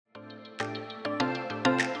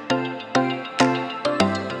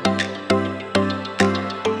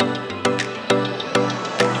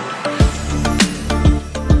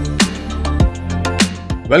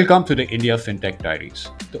Welcome to the India FinTech Diaries,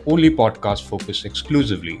 the only podcast focused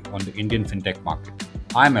exclusively on the Indian FinTech market.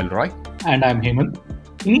 I'm Elroy. And I'm Hemant.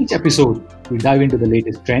 In each episode, we dive into the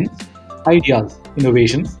latest trends, ideas,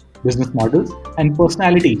 innovations, business models, and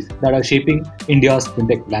personalities that are shaping India's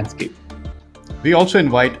fintech landscape. We also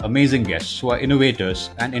invite amazing guests who are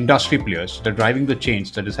innovators and industry players that are driving the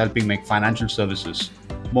change that is helping make financial services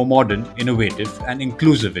more modern, innovative, and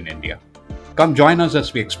inclusive in India. Come join us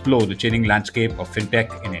as we explore the changing landscape of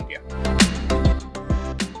fintech in India.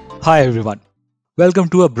 Hi, everyone. Welcome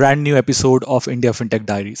to a brand new episode of India FinTech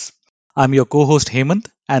Diaries. I'm your co host Hemant,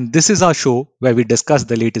 and this is our show where we discuss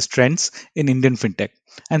the latest trends in Indian fintech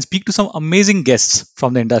and speak to some amazing guests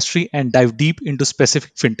from the industry and dive deep into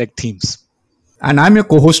specific fintech themes. And I'm your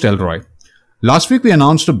co host Elroy. Last week, we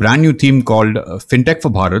announced a brand new theme called FinTech for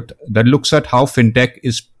Bharat that looks at how fintech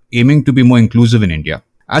is aiming to be more inclusive in India.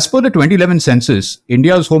 As per the 2011 census,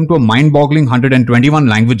 India is home to a mind-boggling 121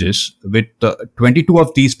 languages, with 22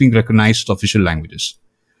 of these being recognized official languages.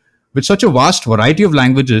 With such a vast variety of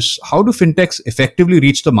languages, how do fintechs effectively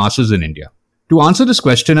reach the masses in India? To answer this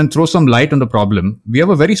question and throw some light on the problem, we have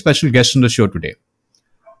a very special guest on the show today.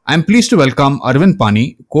 I'm pleased to welcome Arvind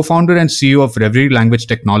Pani, co-founder and CEO of Reverie Language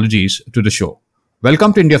Technologies, to the show.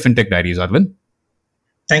 Welcome to India FinTech Diaries, Arvind.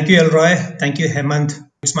 Thank you, Elroy. Thank you, Hemant.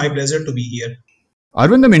 It's my pleasure to be here.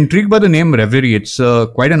 Arvind, I'm intrigued by the name Reverie. It's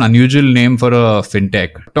quite an unusual name for a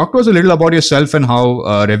fintech. Talk to us a little about yourself and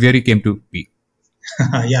how Reverie came to be.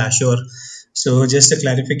 Yeah, sure. So just a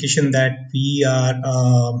clarification that we are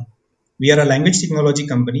a language technology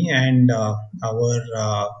company, and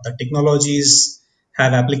the technologies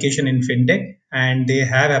have application in fintech, and they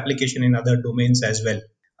have application in other domains as well.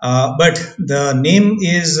 But the name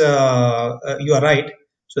is you are right.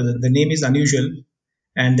 So the name is unusual,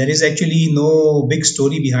 and there is actually no big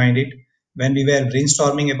story behind it. When we were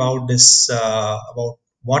brainstorming about this, about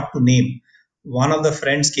what to name, one of the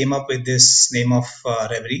friends came up with this name of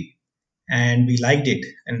Reverie, and we liked it,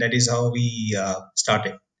 and that is how we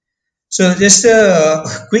started. So just a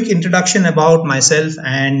quick introduction about myself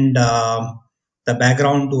and the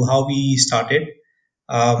background to how we started.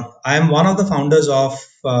 I am one of the founders of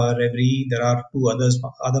Reverie. There are two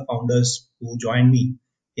other founders who joined me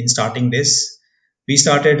in starting this. We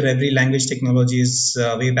started Reverie Language Technologies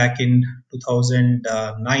way back in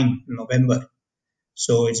 2009 November.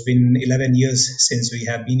 So it's been 11 years since we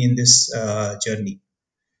have been in this journey.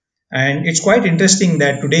 And it's quite interesting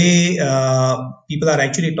that today people are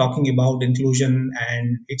actually talking about inclusion,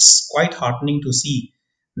 and it's quite heartening to see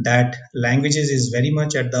that languages is very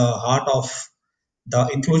much at the heart of the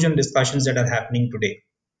inclusion discussions that are happening today.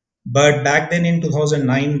 But back then in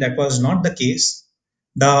 2009, that was not the case.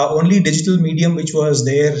 The only digital medium which was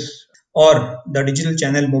there, or the digital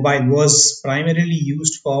channel mobile, was primarily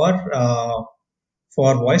used for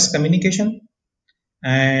voice communication,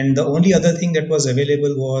 and the only other thing that was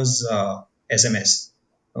available was SMS.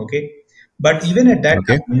 Okay, but even at that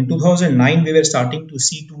Okay. time in 2009, we were starting to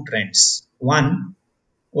see two trends. One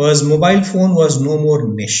was mobile phone was no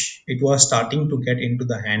more niche; it was starting to get into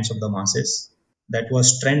the hands of the masses. That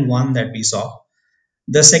was trend one that we saw.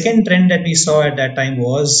 The second trend that we saw at that time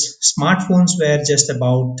was smartphones were just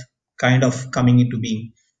about kind of coming into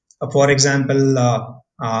being. For example,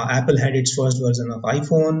 Apple had its first version of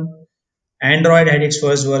iPhone. Android had its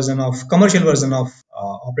first version of commercial version of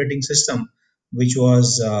operating system, which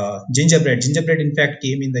was Gingerbread. Gingerbread, in fact,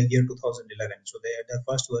 came in the year 2011. So they had the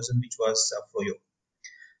first version, which was Froyo.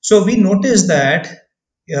 So we noticed that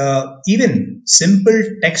even simple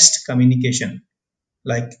text communication,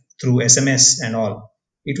 like through SMS and all,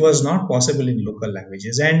 it was not possible in local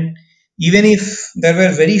languages. And even if there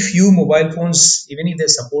were very few mobile phones, even if they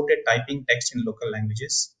supported typing text in local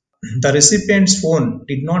languages, the recipient's phone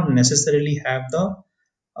did not necessarily have the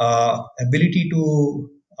ability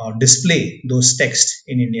to display those texts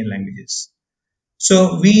in Indian languages.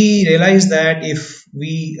 So we realized that if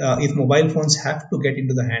mobile phones have to get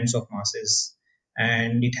into the hands of masses,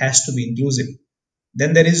 and it has to be inclusive,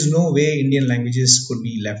 then there is no way Indian languages could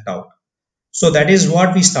be left out. So that is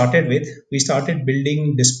what we started with. We started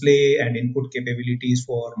building display and input capabilities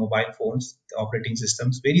for mobile phones, the operating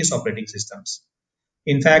systems, various operating systems.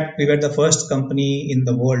 In fact, we were the first company in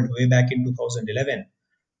the world way back in 2011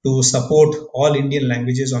 to support all Indian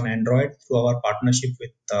languages on Android through our partnership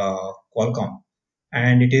with Qualcomm.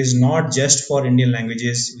 And it is not just for Indian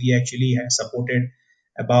languages. We actually have supported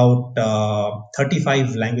about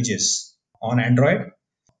 35 languages on Android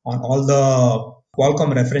on all the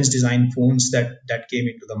Qualcomm reference design phones that came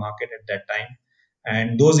into the market at that time.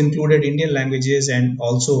 And those included Indian languages and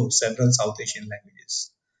also several South Asian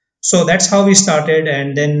languages. So that's how we started.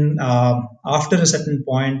 And then after a certain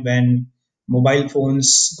point, when mobile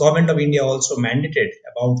phones, government of India also mandated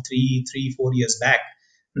about 4 years back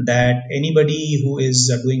that anybody who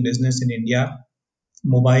is doing business in India,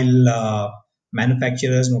 mobile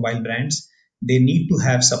manufacturers, mobile brands, they need to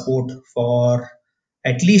have support for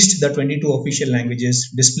at least the 22 official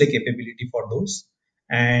languages, display capability for those,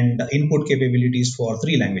 and input capabilities for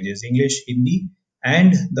three languages: English, Hindi,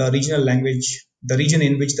 and the regional language, the region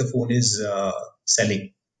in which the phone is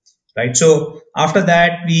selling. Right. So after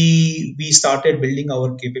that, we started building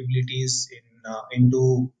our capabilities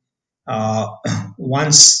into uh,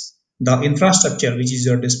 once the infrastructure, which is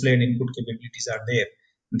your display and input capabilities, are there,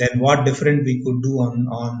 then what different we could do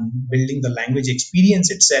on building the language experience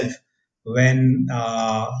itself when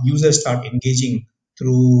users start engaging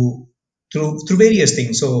through through various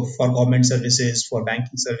things. So for government services, for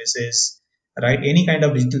banking services, right, any kind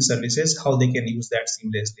of digital services, how they can use that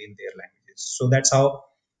seamlessly in their languages. So that's how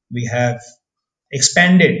we have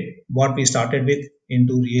expanded what we started with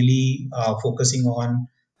into really focusing on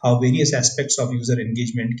how various aspects of user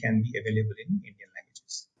engagement can be available in Indian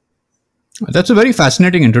languages. That's a very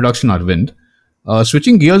fascinating introduction, Arvind.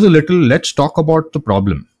 Switching gears a little, let's talk about the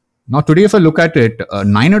problem. Now, today, if I look at it,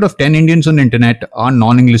 9 out of 10 Indians on the internet are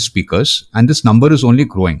non English speakers, and this number is only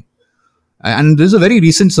growing. And there's a very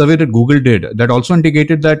recent survey that Google did that also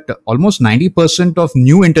indicated that almost 90% of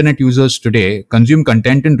new internet users today consume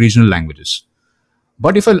content in regional languages.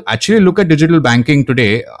 But if I actually look at digital banking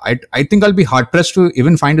today, I think I'll be hard pressed to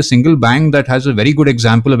even find a single bank that has a very good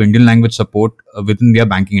example of Indian language support within their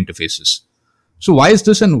banking interfaces. So, why is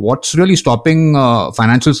this, and what's really stopping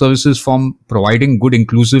financial services from providing good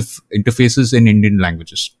inclusive interfaces in Indian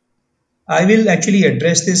languages? I will actually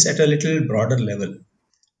address this at a little broader level.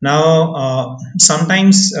 Now,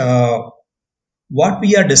 sometimes what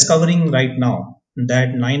we are discovering right now,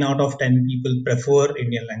 that 9 out of 10 people prefer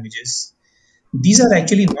Indian languages, these are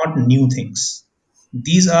actually not new things.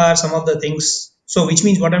 These are some of the things. So, which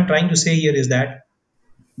means what I'm trying to say here is that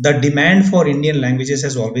the demand for Indian languages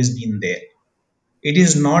has always been there. It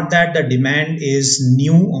is not that the demand is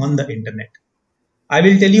new on the internet. I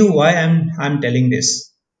will tell you why I'm telling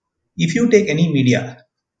this. If you take any media,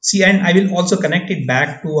 see, and I will also connect it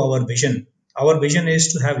back to our vision. Our vision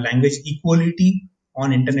is to have language equality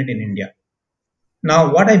on internet in India.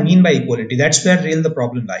 Now, what I mean by equality, that's where real the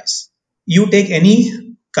problem lies. You take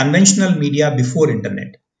any conventional media before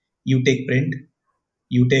internet. You take print,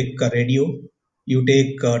 you take radio, you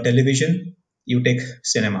take television, you take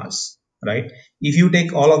cinemas, right? If you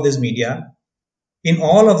take all of this media, in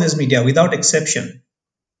all of this media, without exception,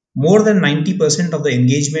 more than 90% of the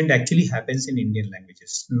engagement actually happens in Indian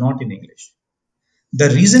languages, not in English. The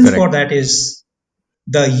reason for Correct. that is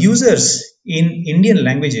the users in Indian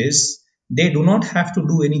languages, they do not have to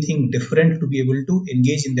do anything different to be able to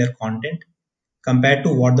engage in their content compared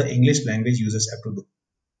to what the English language users have to do.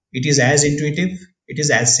 It is as intuitive, it is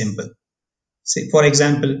as simple. Say, for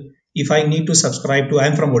example, if I need to subscribe to,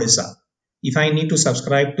 I'm from Odisha. If I need to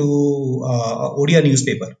subscribe to Odia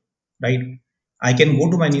newspaper, right? I can go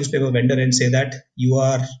to my newspaper vendor and say that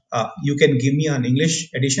you can give me an English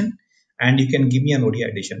edition and you can give me an Odia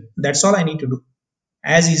edition. That's all I need to do.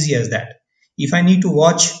 As easy as that. If I need to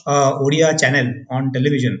watch Odia channel on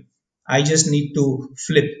television, I just need to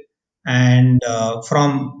flip and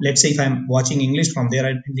from, let's say if I'm watching English, from there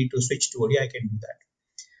I need to switch to Odia. I can do that.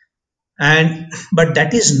 And but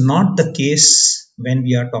that is not the case when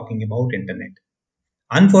we are talking about internet.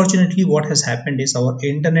 Unfortunately, what has happened is our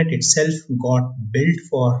internet itself got built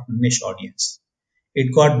for niche audience.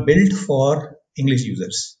 It got built for English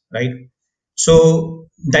users, right? So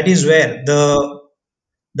that is where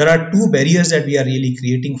there are two barriers that we are really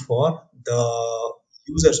creating for the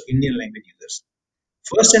users, Indian language users.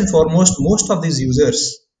 First and foremost, most of these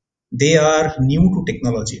users, they are new to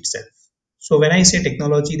technology itself. So when I say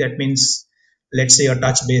technology, that means, let's say, a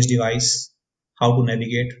touch based device, how to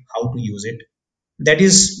navigate, how to use it. That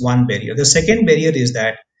is one barrier. The second barrier is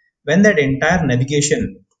that when that entire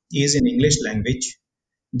navigation is in English language,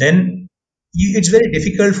 then it's very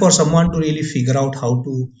difficult for someone to really figure out how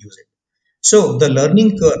to use it. So the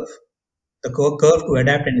learning curve, the curve to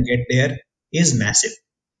adapt and get there, is massive.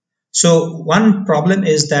 So one problem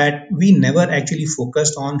is that we never actually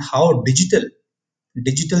focused on how digital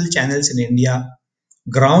channels in India,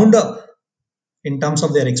 ground up in terms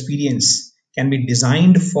of their experience, can be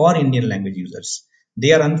designed for Indian language users.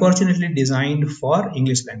 They are unfortunately designed for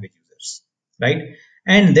English language users, right?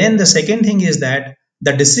 And then the second thing is that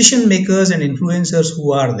the decision makers and influencers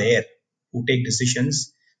who are there, who take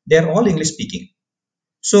decisions, they are all English speaking.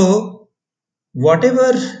 So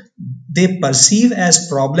whatever they perceive as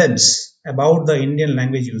problems about the Indian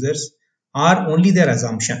language users are only their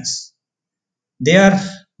assumptions. They are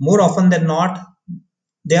more often than not,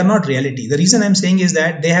 they are not reality. The reason I'm saying is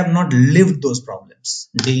that they have not lived those problems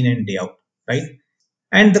day in and day out, right?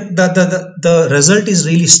 And the result is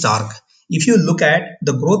really stark. If you look at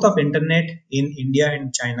the growth of internet in India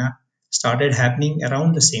and China started happening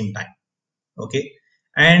around the same time, okay?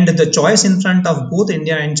 And the choice in front of both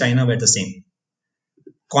India and China were the same.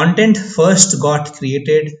 Content first got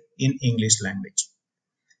created in English language.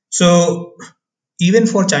 So even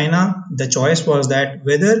for China, the choice was that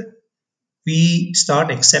whether we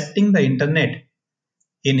start accepting the internet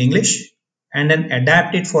in English and then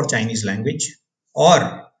adapt it for Chinese language,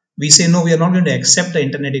 or we say no, we are not going to accept the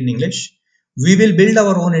internet in English. We will build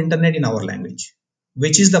our own internet in our language,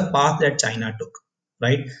 which is the path that China took,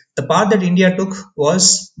 right? The path that India took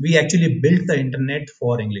was we actually built the internet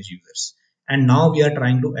for English users, and now we are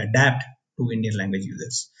trying to adapt to Indian language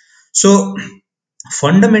users. So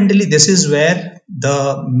fundamentally, this is where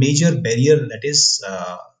the major barrier that's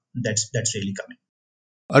really coming.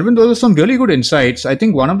 Arvind, those are some really good insights. I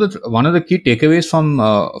think one of the key takeaways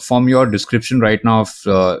from your description right now of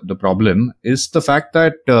the problem is the fact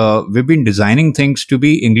that we've been designing things to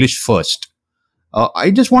be English first.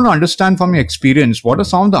 I just want to understand from your experience, what are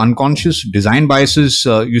some of the unconscious design biases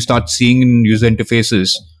you start seeing in user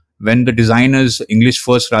interfaces when the design is English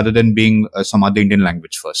first rather than being some other Indian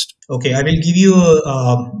language first? Okay, I will give you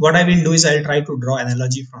what I will do is I'll try to draw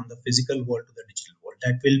analogy from the physical world to the digital world.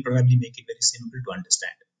 That will probably make it very simple to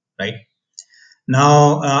understand, right?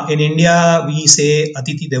 Now, in India, we say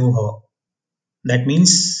Atiti Devo Bhava. That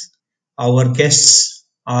means our guests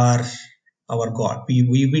are our God.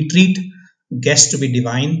 We treat guests to be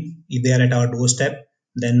divine. If they are at our doorstep,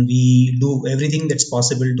 then we do everything that's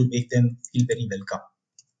possible to make them feel very welcome.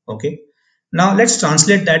 Okay. Now, let's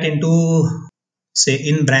translate that into, say,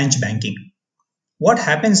 in branch banking. What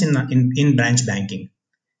happens in branch banking?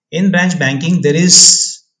 In branch banking, there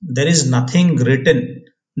is nothing written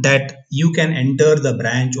that you can enter the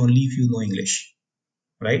branch only if you know English,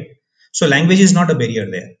 right? So language is not a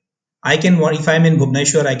barrier there. I can walk, if I'm in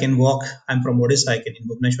Bhubaneswar, I can walk. I'm from Odisha. I can in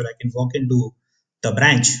Bhubaneswar, I can walk into the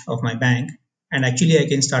branch of my bank, and actually I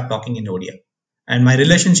can start talking in Odia, and my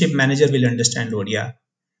relationship manager will understand Odia.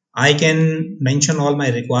 I can mention all my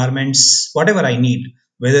requirements, whatever I need,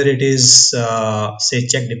 whether it is say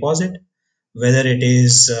check deposit, whether it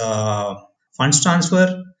is funds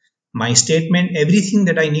transfer, my statement, everything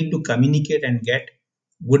that I need to communicate and get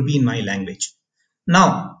would be in my language.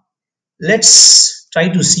 Now, let's try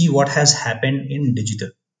to see what has happened in digital.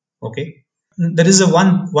 Okay, there is a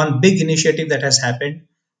one big initiative that has happened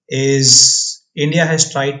is India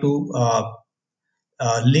has tried to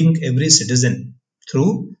link every citizen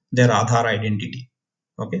through their Aadhaar identity.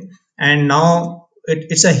 Okay, and now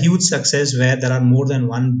it's a huge success where there are more than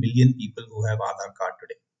 1 billion people who have Aadhaar card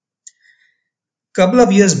today. Couple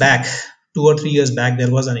of years back, 2 or 3 years back,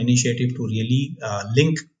 there was an initiative to really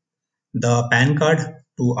link the PAN card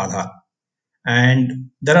to Aadhaar,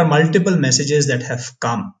 and there are multiple messages that have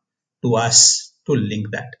come to us to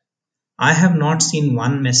link that. I have not seen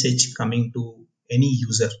one message coming to any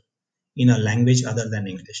user in a language other than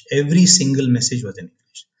English. Every single message was in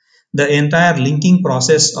English. The entire linking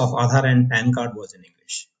process of Aadhaar and PAN card was in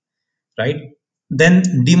English, right?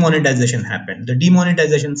 Then demonetization happened. The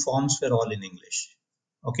demonetization forms were all in English.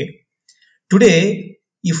 Okay. Today,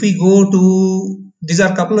 if we go to, these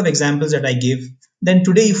are a couple of examples that I give. Then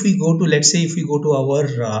today, if we go to, let's say, if we go to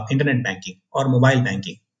our internet banking or mobile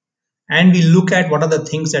banking, and we look at what are the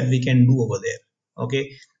things that we can do over there.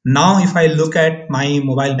 Okay. Now, if I look at my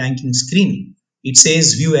mobile banking screen, it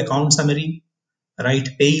says view account summary, right?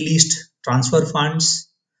 Pay list, transfer funds,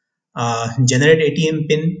 generate ATM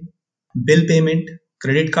pin, bill payment,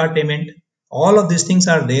 credit card payment. All of these things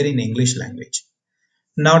are there in English language.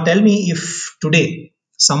 Now tell me, if today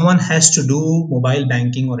someone has to do mobile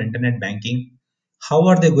banking or internet banking, how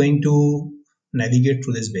are they going to navigate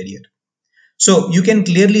through this barrier? So you can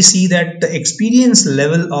clearly see that the experience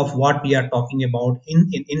level of what we are talking about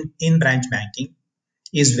in branch banking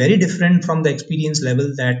is very different from the experience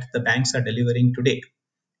level that the banks are delivering today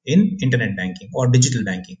in internet banking or digital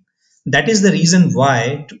banking. That is the reason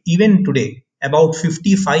why even today, about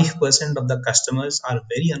 55% of the customers are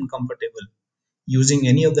very uncomfortable using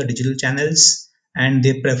any of the digital channels, and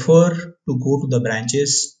they prefer to go to the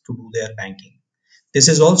branches to do their banking. This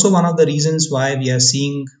is also one of the reasons why we are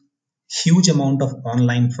seeing huge amount of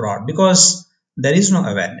online fraud, because there is no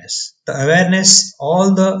awareness. The awareness,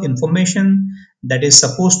 all the information that is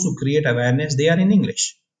supposed to create awareness, they are in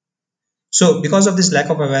English. So because of this lack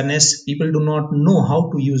of awareness, people do not know how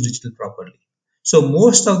to use digital properly. So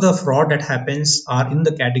most of the fraud that happens are in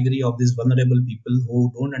the category of these vulnerable people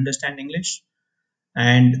who don't understand English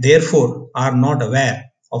and therefore are not aware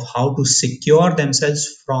of how to secure themselves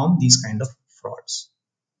from these kind of frauds.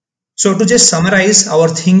 So to just summarize, our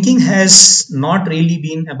thinking has not really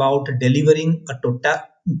been about delivering a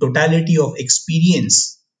totality of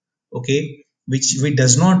experience, okay, which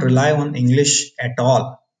does not rely on English at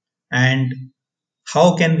all. And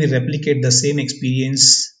how can we replicate the same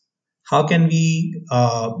experience? How can we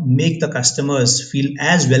make the customers feel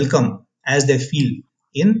as welcome as they feel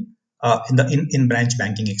in branch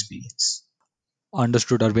banking experience?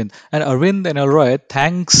 Understood, Arvind. And Arvind and Elroy,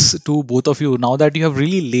 thanks to both of you. Now that you have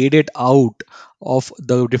really laid it out of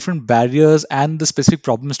the different barriers and the specific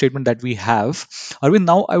problem statement that we have, Arvind,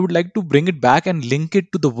 now I would like to bring it back and link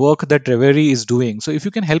it to the work that Reverie is doing. So if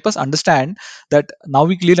you can help us understand that now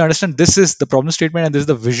we clearly understand this is the problem statement and this is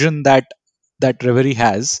the vision that Reverie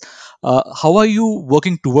has. How are you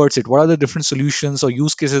working towards it? What are the different solutions or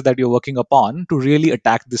use cases that you're working upon to really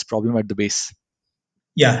attack this problem at the base?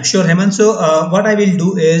 Yeah, sure, Hemant. So, what I will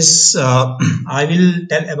do is I will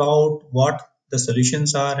tell about what the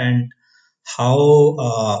solutions are and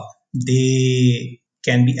how they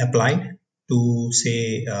can be applied to,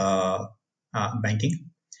 say, banking.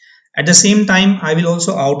 At the same time, I will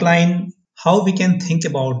also outline how we can think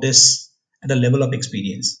about this at a level of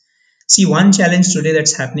experience. See, one challenge today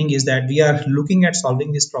that's happening is that we are looking at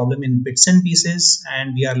solving this problem in bits and pieces,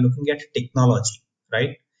 and we are looking at technology,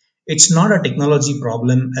 right? It's not a technology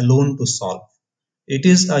problem alone to solve. It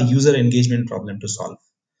is a user engagement problem to solve.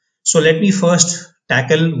 So let me first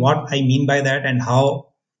tackle what I mean by that and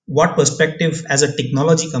what perspective as a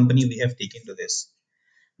technology company we have taken to this.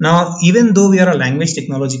 Now, even though we are a language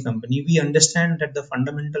technology company, we understand that the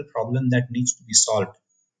fundamental problem that needs to be solved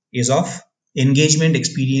is of engagement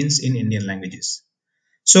experience in Indian languages.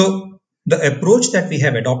 So, the approach that we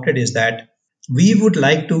have adopted is that we would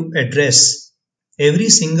like to address every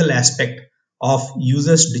single aspect of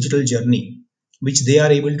users' digital journey, which they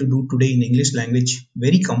are able to do today in English language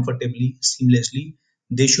very comfortably, seamlessly.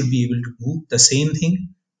 They should be able to do the same thing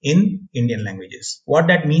in Indian languages. What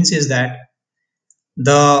that means is that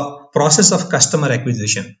the process of customer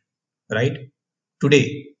acquisition, right?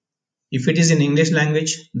 Today, if it is in English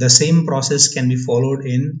language, the same process can be followed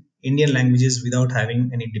in Indian languages without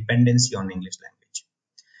having any dependency on English language.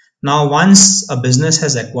 Now, once a business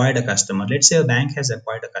has acquired a customer, let's say a bank has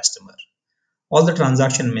acquired a customer, all the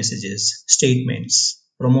transaction messages, statements,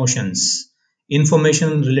 promotions,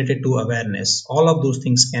 information related to awareness, all of those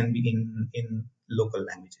things can be in local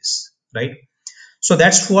languages, right? So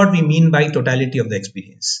that's what we mean by totality of the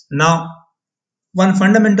experience. Now, one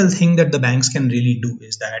fundamental thing that the banks can really do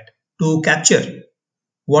is that to capture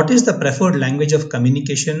what is the preferred language of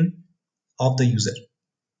communication of the user.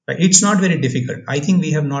 Right? It's not very difficult. I think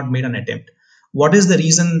we have not made an attempt. What is the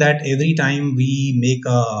reason that every time we make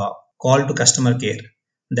a call to customer care,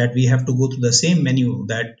 that we have to go through the same menu,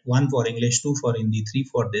 that one for English, two for Hindi, three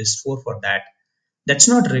for this, four for that? That's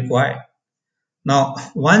not required. Now,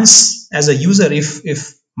 once as a user,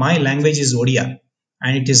 if my language is Odia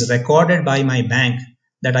and it is recorded by my bank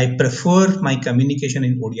that I prefer my communication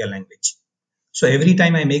in Odia language. So every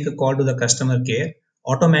time I make a call to the customer care,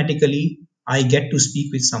 automatically I get to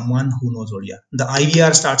speak with someone who knows Odia. The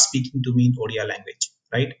IVR starts speaking to me in Odia language,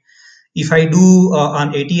 right? If I do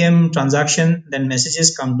an ATM transaction, then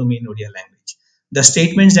messages come to me in Odia language. The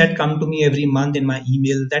statements that come to me every month in my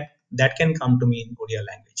email, that can come to me in Odia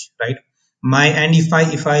language, right? My and if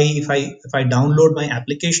I download my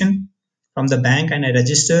application from the bank and I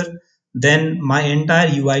register, then my entire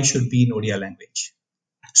UI should be in Odia language.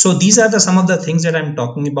 So these are the some of the things that I'm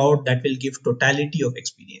talking about that will give totality of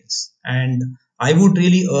experience. And I would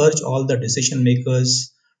really urge all the decision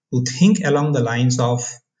makers to think along the lines of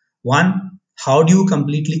one, how do you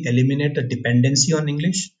completely eliminate the dependency on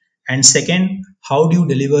English? And second, how do you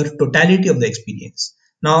deliver totality of the experience?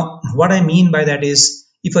 Now, what I mean by that is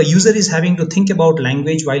if a user is having to think about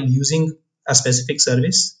language while using a specific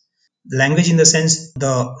service, language in the sense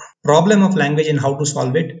the problem of language and how to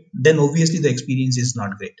solve it, then obviously the experience is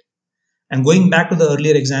not great. And going back to the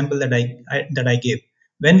earlier example that I gave,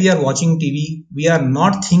 when we are watching TV, we are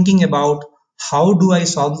not thinking about how do I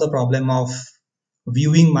solve the problem of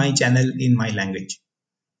viewing my channel in my language.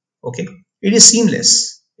 Okay, it is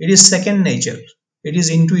seamless. It is second nature. It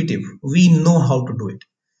is intuitive. We know how to do it.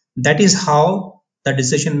 That is how the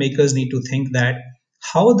decision makers need to think that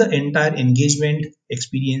how the entire engagement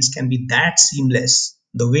experience can be that seamless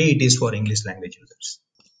the way it is for English language users.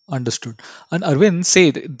 Understood. And Arvind,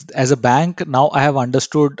 say as a bank, now I have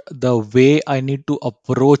understood the way I need to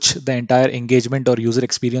approach the entire engagement or user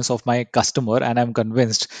experience of my customer, and I'm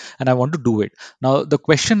convinced and I want to do it. Now, the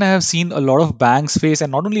question I have seen a lot of banks face,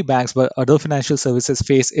 and not only banks, but other financial services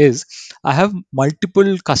face is I have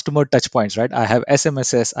multiple customer touch points, right? I have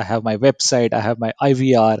SMSs, I have my website, I have my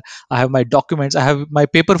IVR, I have my documents, I have my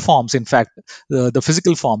paper forms, in fact, the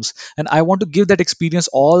physical forms, and I want to give that experience,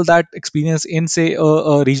 all that experience in, say,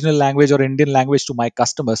 a regional language or Indian language to my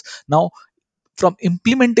customers. Now, from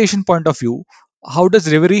implementation point of view, how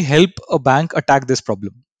does Reverie help a bank attack this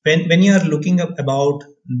problem? When you are looking up about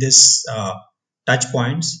this touch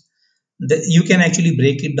points, you can actually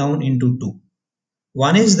break it down into two.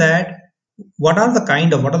 One is that what are the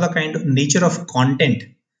kind of nature of content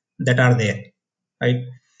that are there, right?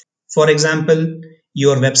 For example,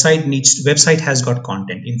 your website has got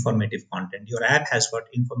content, informative content. Your app has got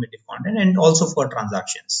informative content, and also for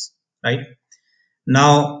transactions, right?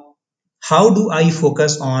 Now, how do I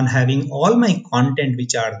focus on having all my content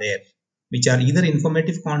which are there, which are either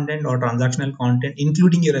informative content or transactional content,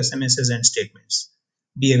 including your SMSs and statements,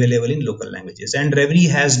 be available in local languages? And Reverie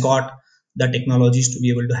has got the technologies to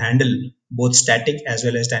be able to handle both static as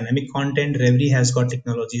well as dynamic content. Reverie has got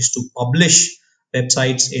technologies to publish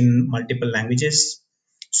websites in multiple languages.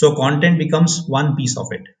 So content becomes one piece of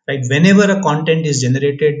it, right? Whenever a content is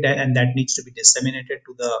generated and that needs to be disseminated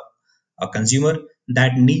to the a consumer,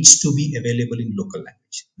 that needs to be available in local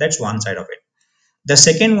language. That's one side of it. The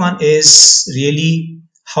second one is really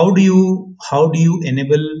how do you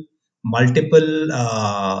enable multiple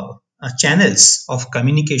channels of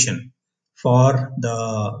communication for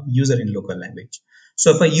the user in local language.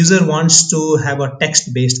 So if a user wants to have a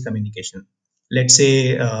text based communication, let's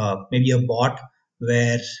say maybe a bot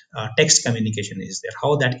where text communication is there,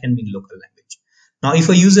 how that can be in local language. Now if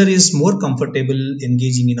a user is more comfortable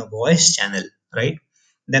engaging in a voice channel, right,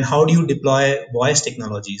 then how do you deploy voice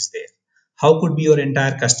technologies there? How could be your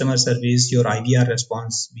entire customer service, your IVR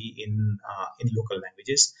response be in local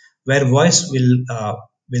languages where voice will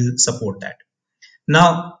support that?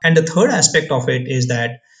 Now, and the third aspect of it is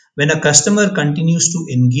that when a customer continues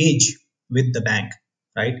to engage with the bank,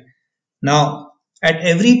 right? Now, at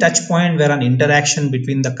every touch point where an interaction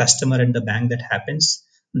between the customer and the bank that happens,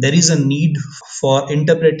 there is a need for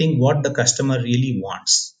interpreting what the customer really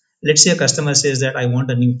wants. Let's say a customer says that I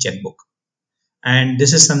want a new checkbook, and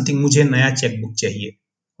this is something मुझे नया checkbook चाहिए.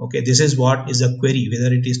 Okay, this is what is a query,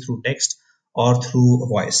 whether it is through text or through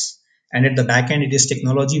voice. And at the back end, it is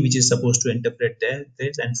technology which is supposed to interpret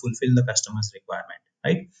this and fulfill the customer's requirement,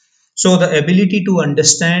 right? So the ability to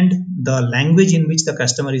understand the language in which the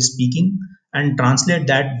customer is speaking and translate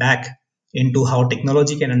that back into how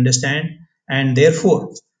technology can understand, and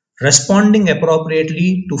therefore responding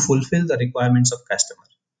appropriately to fulfill the requirements of customer.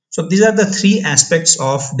 So these are the three aspects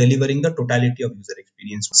of delivering the totality of user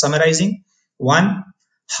experience. Summarizing, one,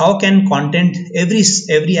 how can content,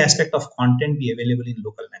 every aspect of content be available in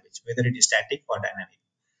local language, whether it is static or dynamic?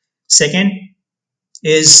 Second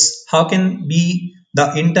is how can be the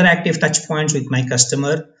interactive touch points with my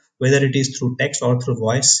customer, whether it is through text or through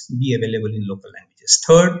voice, be available in local languages.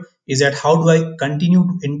 Third is that how do I continue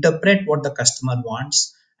to interpret what the customer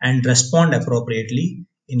wants and respond appropriately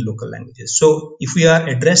in local languages? So if we are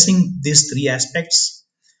addressing these three aspects,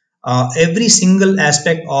 every single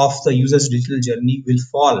aspect of the user's digital journey will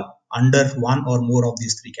fall under one or more of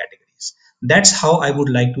these three categories. That's how I would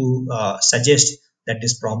like to suggest that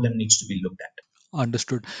this problem needs to be looked at.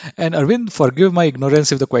 Understood. And Arvind, forgive my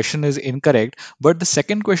ignorance if the question is incorrect, but the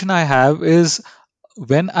second question I have is,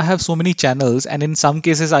 when I have so many channels, and in some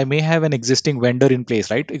cases I may have an existing vendor in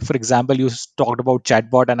place, right? If, for example, you talked about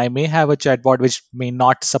chatbot, and I may have a chatbot which may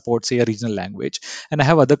not support, say, a regional language, and I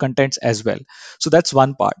have other contents as well. So that's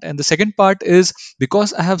one part. And the second part is,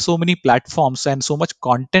 because I have so many platforms and so much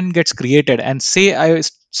content gets created, and say I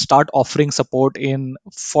start offering support in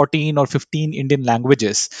 14 or 15 Indian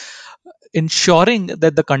languages, ensuring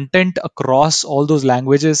that the content across all those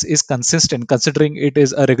languages is consistent, considering it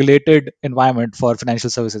is a regulated environment for financial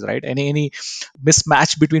services, right? Any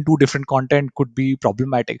mismatch between two different content could be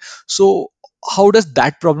problematic. So how does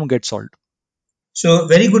that problem get solved? So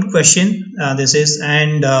very good question. This is,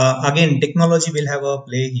 and again, technology will have a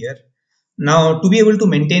play here. Now, to be able to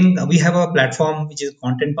maintain, we have a platform which is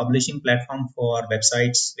content publishing platform for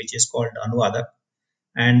websites, which is called Anuvadak,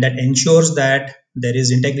 and that ensures that there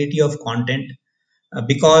is integrity of content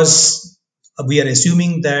because we are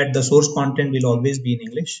assuming that the source content will always be in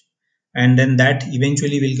English, and then that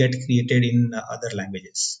eventually will get created in other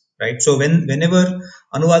languages, right? So whenever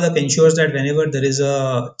Anuvadak ensures that whenever there is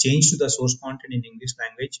a change to the source content in English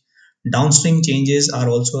language, downstream changes are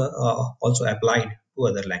also applied to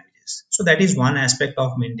other languages. So that is one aspect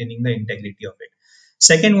of maintaining the integrity of it.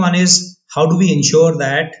 Second one is, how do we ensure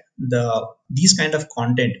that these kind of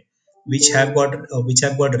content which have got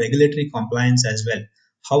regulatory compliance as well,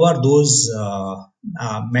 how are those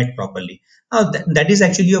met properly? Now that is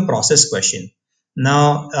actually a process question.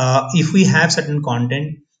 Now if we have certain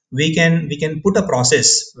content, we can put a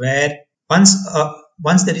process where once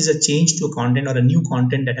once there is a change to content or a new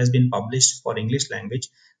content that has been published for English language,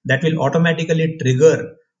 that will automatically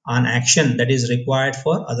trigger an action that is required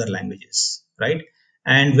for other languages, right?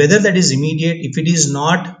 And whether that is immediate, if it is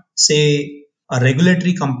not, say, a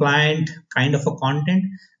regulatory compliant kind of a content,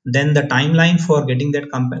 then the timeline for getting that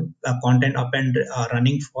content up and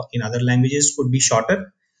running in other languages could be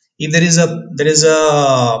shorter. If there is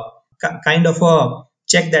a kind of a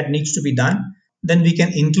check that needs to be done, then we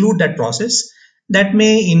can include that process. That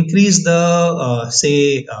may increase the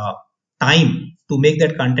time to make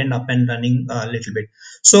that content up and running a little bit.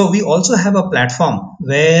 So we also have a platform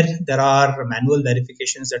where there are manual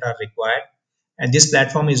verifications that are required, and this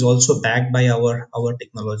platform is also backed by our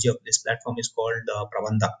technology. Of this platform is called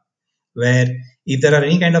Pravanda, where if there are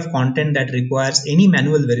any kind of content that requires any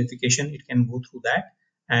manual verification, it can go through that,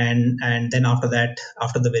 and then after that,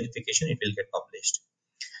 after the verification, it will get published.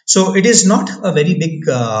 So it is not a very big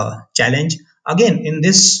challenge. Again, in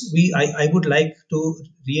this, I would like to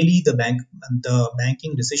really the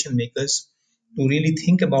banking decision makers to really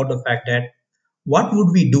think about the fact that what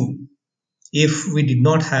would we do if we did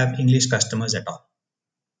not have English customers at all?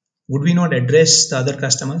 Would we not address the other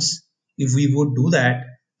customers? If we would do that,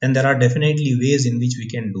 then there are definitely ways in which we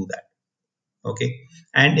can do that. Okay,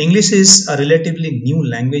 and English is a relatively new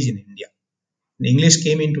language in India. English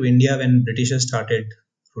came into India when Britishers started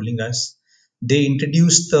ruling us. They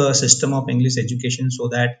introduced the system of English education so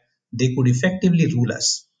that they could effectively rule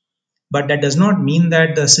us. But that does not mean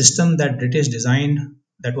that the system that British designed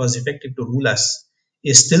that was effective to rule us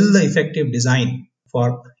is still the effective design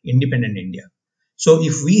for independent India. So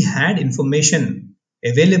if we had information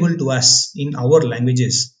available to us in our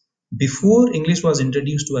languages before English was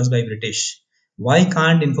introduced to us by British, why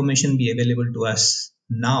can't information be available to us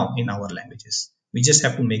now in our languages? We just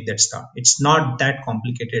have to make that start. It's not that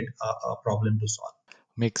complicated a problem to solve.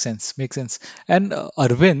 Makes sense. Makes sense. And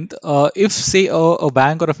Arvind, if say a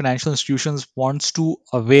bank or a financial institutions wants to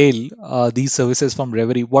avail these services from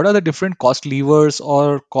Reverie, what are the different cost levers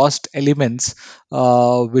or cost elements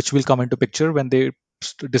which will come into picture when they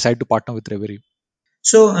decide to partner with Reverie?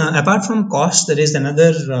 So, apart from cost, there is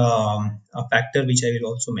another a factor which I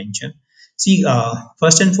will also mention. See,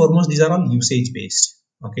 first and foremost, these are all usage based.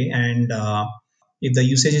 Okay, and if the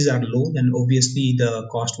usages are low, then obviously the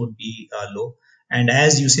cost would be low. And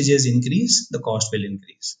as usages increase, the cost will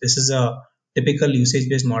increase. This is a typical usage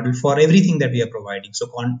based model for everything that we are providing. So,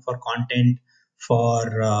 for content,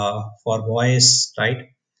 for voice, right?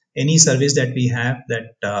 Any service that we have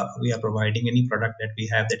that we are providing, any product that we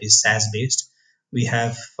have that is SaaS based, we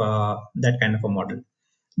have that kind of a model.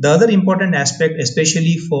 The other important aspect,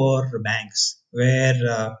 especially for banks,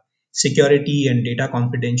 where security and data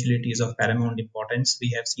confidentiality is of paramount importance,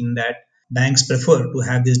 we have seen that banks prefer to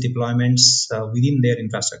have these deployments within their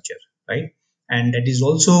infrastructure, right? And that is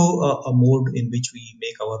also a mode in which we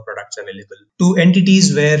make our products available to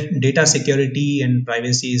entities where data security and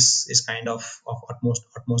privacy is kind of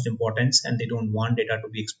utmost importance, and they don't want data to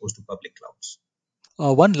be exposed to public clouds.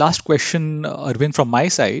 One last question, Arvind, from my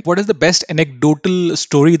side. What is the best anecdotal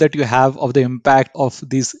story that you have of the impact of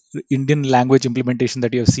this Indian language implementation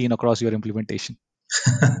that you have seen across your implementation?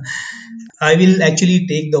 I will actually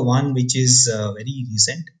take the one which is very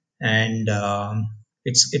recent, and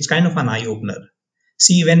it's kind of an eye opener.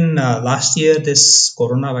 See, when last year this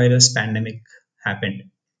coronavirus pandemic happened,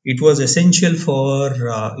 it was essential for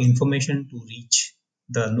information to reach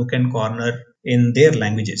the nook and corner in their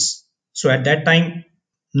languages. So at that time,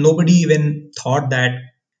 nobody even thought that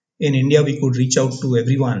in India we could reach out to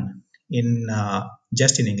everyone in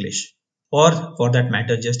just in English, or for that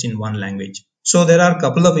matter, just in one language. So there are a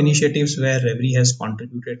couple of initiatives where Reverie has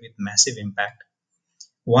contributed with massive impact.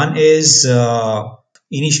 One is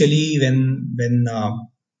initially when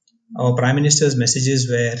our Prime Minister's messages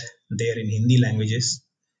were there in Hindi languages,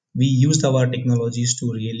 we used our technologies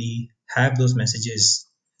to really have those messages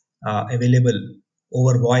available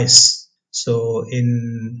over voice. So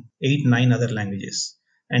in 8, 9 other languages,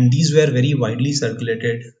 and these were very widely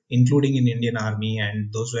circulated, including in Indian Army,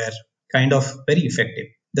 and those were kind of very effective.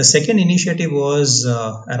 The second initiative was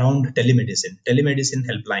around telemedicine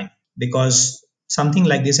helpline, because something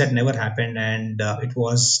like this had never happened, and it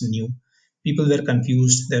was new. People were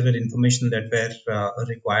confused. There were information that were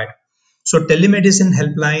required. So telemedicine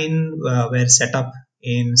helpline were set up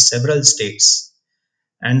in several states,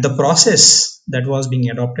 and the process that was being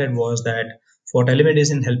adopted was that for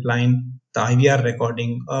telemedicine helpline, the IVR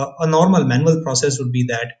recording, a normal manual process would be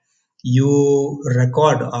that you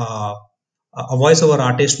record a voiceover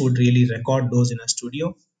artist would really record those in a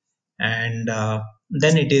studio, and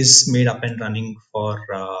then it is made up and running for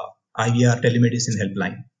IVR telemedicine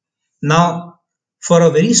helpline. Now, for a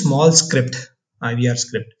very small script, IVR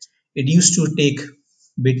script, it used to take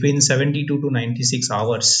between 72 to 96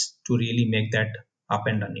 hours to really make that up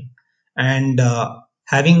and running. And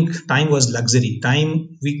having time was luxury.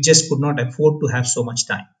 Time, we just could not afford to have so much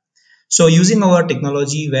time. So, using our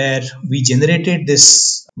technology where we generated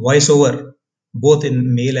this voiceover both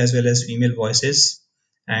in male as well as female voices,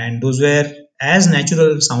 and those were as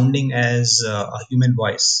natural sounding as a human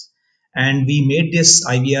voice. And we made this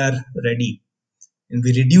IVR ready, and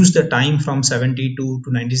we reduced the time from 72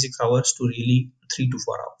 to 96 hours to really 3 to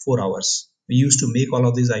 4 hours. We used to make all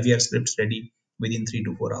of these IVR scripts ready within 3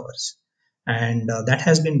 to 4 hours. And that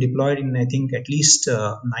has been deployed in, I think, at least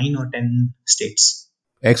 9 or 10 states.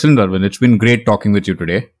 Excellent, Arvind. It's been great talking with you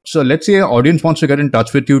today. So let's say our audience wants to get in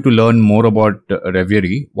touch with you to learn more about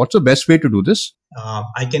Reverie. What's the best way to do this?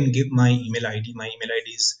 I can give my email ID. My email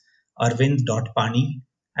ID is arvind.pani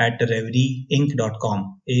at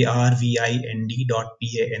reverieinc.com. ARVIND.PANI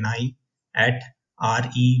at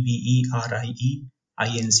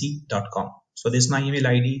REVERIEINC.com. So this is my email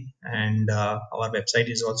ID, and our website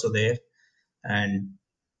is also there, and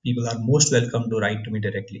people are most welcome to write to me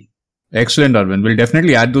directly. Excellent, Arvind. We'll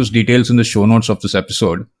definitely add those details in the show notes of this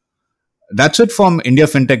episode. That's it from India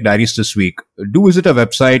FinTech Diaries this week. Do visit our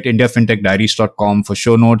website, indiafintechdiaries.com, for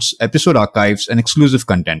show notes, episode archives, and exclusive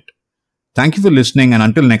content. Thank you for listening, and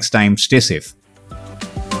until next time, stay safe.